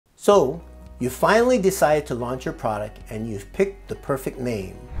So, you finally decided to launch your product and you've picked the perfect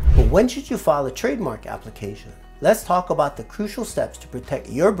name. But when should you file a trademark application? Let's talk about the crucial steps to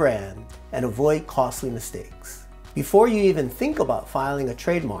protect your brand and avoid costly mistakes. Before you even think about filing a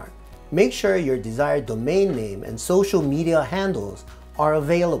trademark, make sure your desired domain name and social media handles are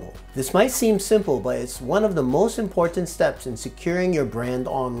available. This might seem simple, but it's one of the most important steps in securing your brand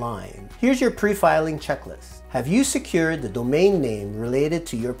online. Here's your pre-filing checklist. Have you secured the domain name related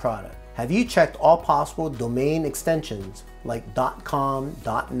to your product? Have you checked all possible domain extensions like .com,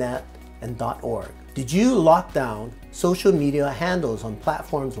 .net, and .org? Did you lock down social media handles on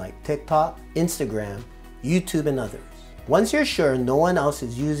platforms like TikTok, Instagram, YouTube, and others? Once you're sure no one else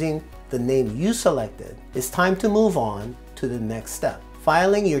is using the name you selected, it's time to move on to the next step.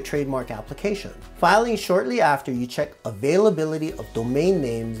 Filing your trademark application. Filing shortly after you check availability of domain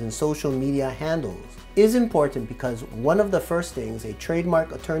names and social media handles is important because one of the first things a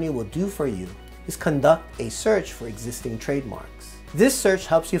trademark attorney will do for you is conduct a search for existing trademarks. This search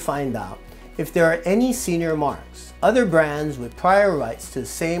helps you find out if there are any senior marks, other brands with prior rights to the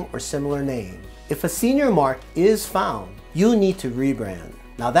same or similar name. If a senior mark is found, you'll need to rebrand.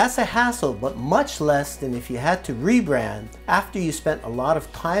 Now that's a hassle, but much less than if you had to rebrand after you spent a lot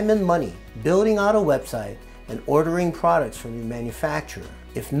of time and money building out a website and ordering products from your manufacturer.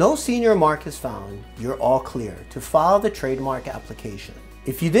 If no senior mark is found, you're all clear to file the trademark application.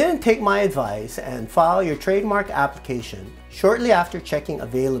 If you didn't take my advice and file your trademark application shortly after checking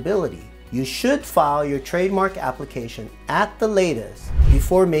availability, you should file your trademark application at the latest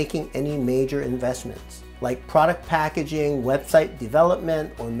before making any major investments, like product packaging, website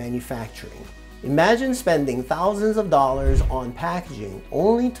development, or manufacturing. Imagine spending thousands of dollars on packaging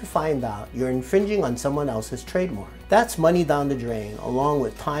only to find out you're infringing on someone else's trademark. That's money down the drain along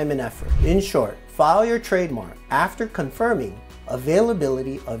with time and effort. In short, file your trademark after confirming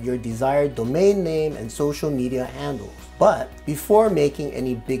availability of your desired domain name and social media handles, but before making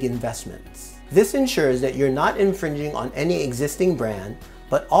any big investments. This ensures that you're not infringing on any existing brand,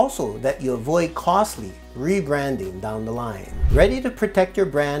 but also that you avoid costly rebranding down the line. Ready to protect your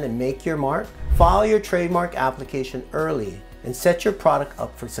brand and make your mark? File your trademark application early and set your product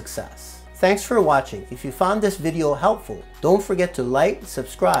up for success. Thanks for watching. If you found this video helpful, don't forget to like,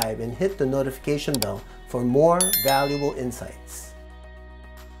 subscribe, and hit the notification bell for more valuable insights.